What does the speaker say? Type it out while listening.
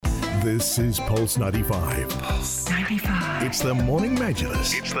This is Pulse 95. Pulse 95. It's the Morning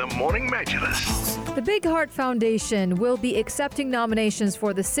Majlis. The Big Heart Foundation will be accepting nominations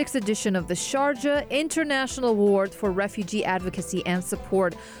for the 6th edition of the Sharjah International Award for Refugee Advocacy and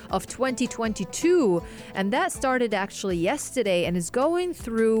Support of 2022. And that started actually yesterday and is going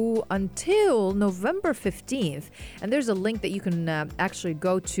through until November 15th. And there's a link that you can actually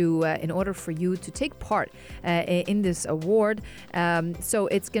go to in order for you to take part in this award. So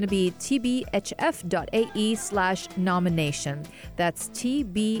it's going to be tbhf.ae/nomination. That's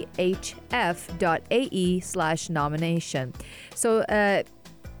tbhf.ae/nomination. So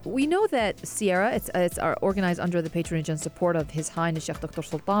we know that SIARA, it's organized under the patronage and support of His Highness Sheikh Dr.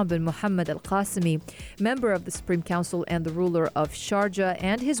 Sultan bin Mohammed Al Qasimi, member of the Supreme Council and the ruler of Sharjah,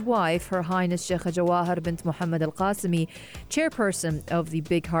 and his wife, Her Highness Sheikh Jawahar bint Mohammed Al Qasimi, chairperson of the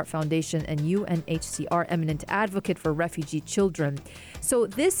Big Heart Foundation and UNHCR eminent advocate for refugee children. So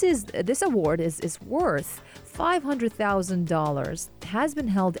this award is worth $500,000, has been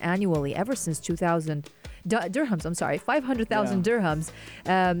held annually ever since 2000. Dirhams, 500,000 dirhams.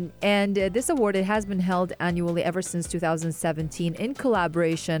 And this award, it has been held annually ever since 2017 in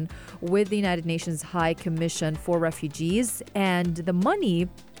collaboration with the United Nations High Commission for Refugees. And the money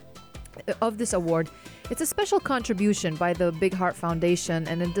of this award, it's a special contribution by the Big Heart Foundation,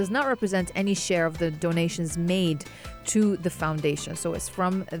 and it does not represent any share of the donations made to the foundation. So it's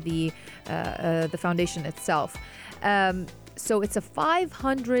from the foundation itself. So it's a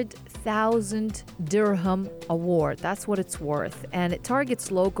 500,000 dirham award. That's what it's worth. And it targets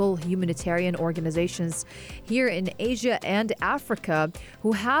local humanitarian organizations here in Asia and Africa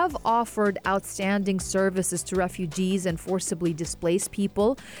who have offered outstanding services to refugees and forcibly displaced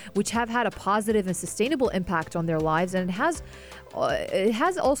people, which have had a positive and sustainable impact on their lives. And it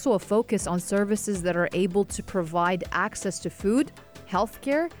has also a focus on services that are able to provide access to food,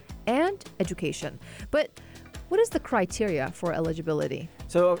 healthcare, and education. But what is the criteria for eligibility?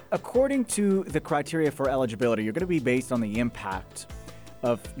 So according to the criteria for eligibility, you're going to be based on the impact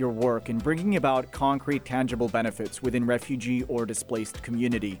of your work in bringing about concrete, tangible benefits within refugee or displaced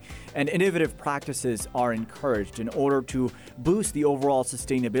community. And innovative practices are encouraged in order to boost the overall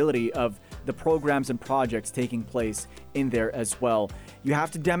sustainability of the programs and projects taking place in there as well. You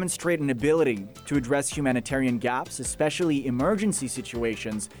have to demonstrate an ability to address humanitarian gaps, especially emergency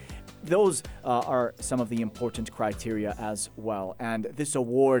situations. Those are some of the important criteria as well. And this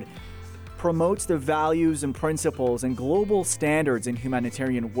award promotes the values and principles and global standards in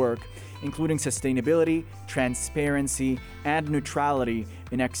humanitarian work, including sustainability, transparency, and neutrality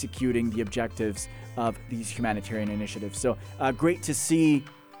in executing the objectives of these humanitarian initiatives. So great to see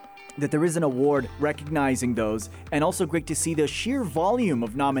that there is an award recognizing those, and also great to see the sheer volume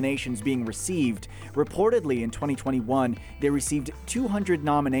of nominations being received. Reportedly, in 2021, they received 200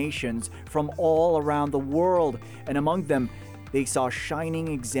 nominations from all around the world, and among them, they saw shining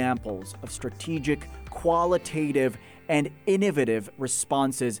examples of strategic, qualitative, and innovative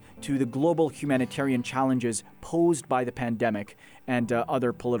responses to the global humanitarian challenges posed by the pandemic and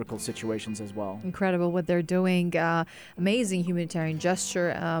other political situations as well. Incredible what they're doing. Amazing humanitarian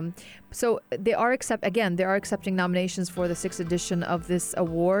gesture. So they are accepting nominations for the 6th edition of this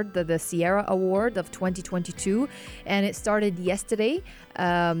award, the SIARA Award of 2022. And it started yesterday,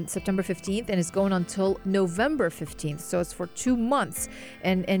 September 15th, and it's going until November 15th. So it's for 2 months.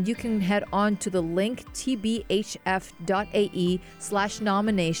 And you can head on to the link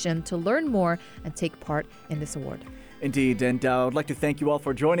tbhf.ae/nomination to learn more and take part in this award. Indeed, and I would like to thank you all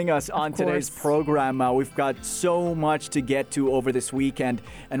for joining us on today's program. We've got so much to get to over this weekend,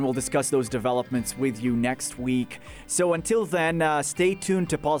 and we'll discuss those developments with you next week. So until then, stay tuned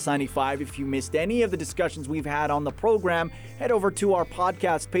to Pulse 95. If you missed any of the discussions we've had on the program, head over to our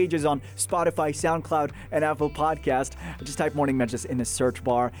podcast pages on Spotify, SoundCloud, and Apple Podcast. Just type Morning Majlis in the search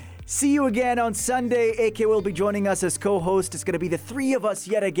bar. See you again on Sunday. AK will be joining us as co-host. It's going to be the three of us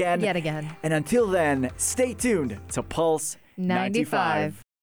yet again. Yet again. And until then, stay tuned to Pulse 95.